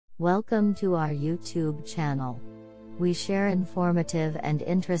Welcome to our YouTube channel. We share informative and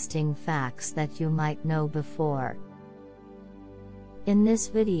interesting facts that you might know before. In this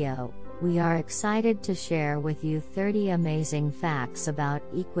video, we are excited to share with you 30 amazing facts about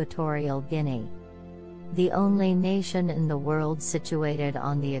Equatorial Guinea. The only nation in the world situated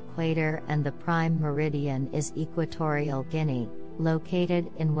on the equator and the prime meridian is Equatorial Guinea, located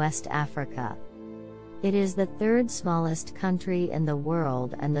in West Africa. It is the third smallest country in the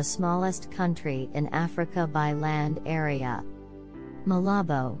world and the smallest country in Africa by land area.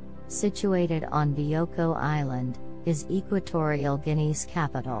 Malabo, situated on Bioko Island, is Equatorial Guinea's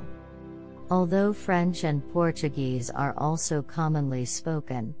capital. Although French and Portuguese are also commonly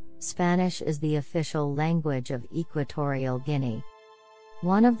spoken, Spanish is the official language of Equatorial Guinea.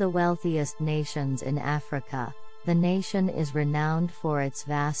 One of the wealthiest nations in Africa, the nation is renowned for its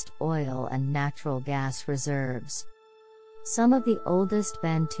vast oil and natural gas reserves. Some of the oldest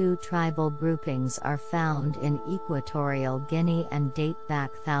Bantu tribal groupings are found in Equatorial Guinea and date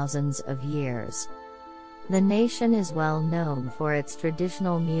back thousands of years. The nation is well known for its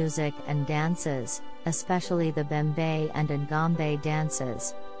traditional music and dances, especially the Bembe and Ngombe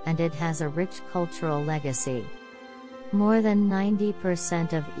dances, and it has a rich cultural legacy. More than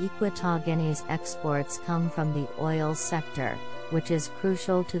 90% of Equatorial Guinea's exports come from the oil sector, which is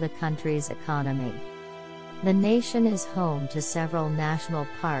crucial to the country's economy. The nation is home to several national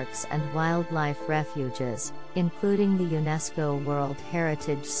parks and wildlife refuges, including the UNESCO World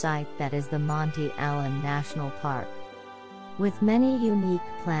Heritage Site that is the Monte Allen National Park. With many unique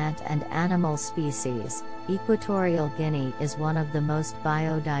plant and animal species, Equatorial Guinea is one of the most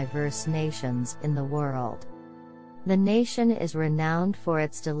biodiverse nations in the world. The nation is renowned for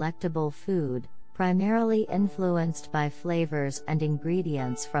its delectable food, primarily influenced by flavors and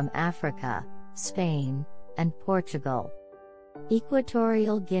ingredients from Africa, Spain, and Portugal.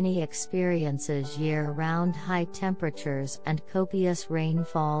 Equatorial Guinea experiences year-round high temperatures and copious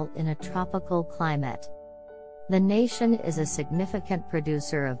rainfall in a tropical climate. The nation is a significant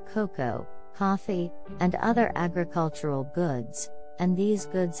producer of cocoa, coffee, and other agricultural goods, and these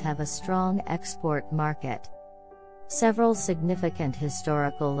goods have a strong export market. Several significant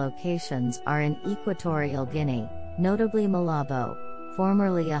historical locations are in Equatorial Guinea, notably Malabo,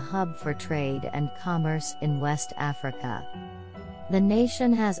 formerly a hub for trade and commerce in West Africa. The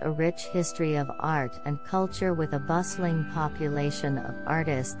nation has a rich history of art and culture with a bustling population of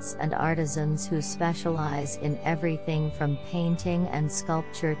artists and artisans who specialize in everything from painting and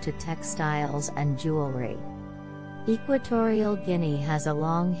sculpture to textiles and jewelry. Equatorial Guinea has a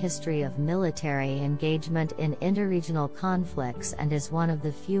long history of military engagement in interregional conflicts and is one of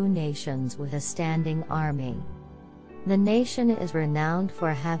the few nations with a standing army. The nation is renowned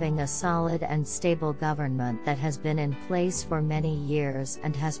for having a solid and stable government that has been in place for many years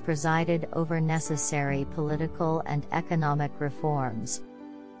and has presided over necessary political and economic reforms.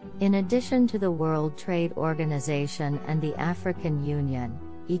 In addition to the World Trade Organization and the African Union,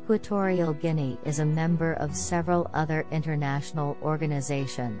 Equatorial Guinea is a member of several other international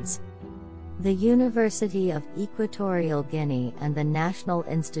organizations. The University of Equatorial Guinea and the National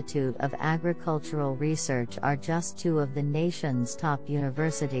Institute of Agricultural Research are just two of the nation's top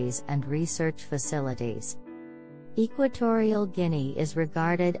universities and research facilities. Equatorial Guinea is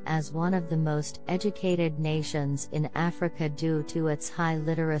regarded as one of the most educated nations in Africa due to its high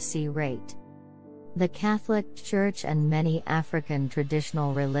literacy rate. The Catholic Church and many African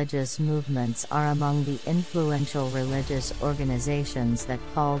traditional religious movements are among the influential religious organizations that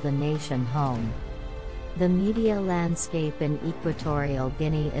call the nation home. The media landscape in Equatorial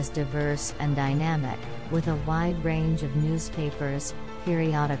Guinea is diverse and dynamic, with a wide range of newspapers,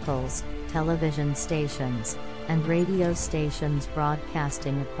 periodicals, television stations, and radio stations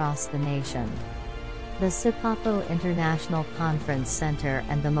broadcasting across the nation. The Sipapo International Conference Center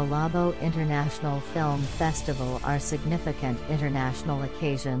and the Malabo International Film Festival are significant international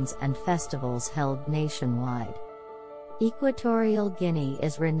occasions and festivals held nationwide. Equatorial Guinea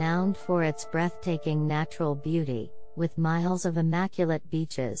is renowned for its breathtaking natural beauty, with miles of immaculate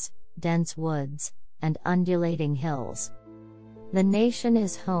beaches, dense woods, and undulating hills. The nation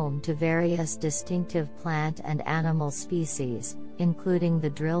is home to various distinctive plant and animal species, including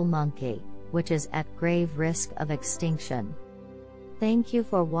the drill monkey, which is at grave risk of extinction. Thank you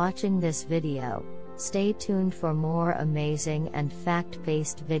for watching this video. Stay tuned for more amazing and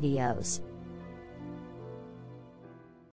fact-based videos.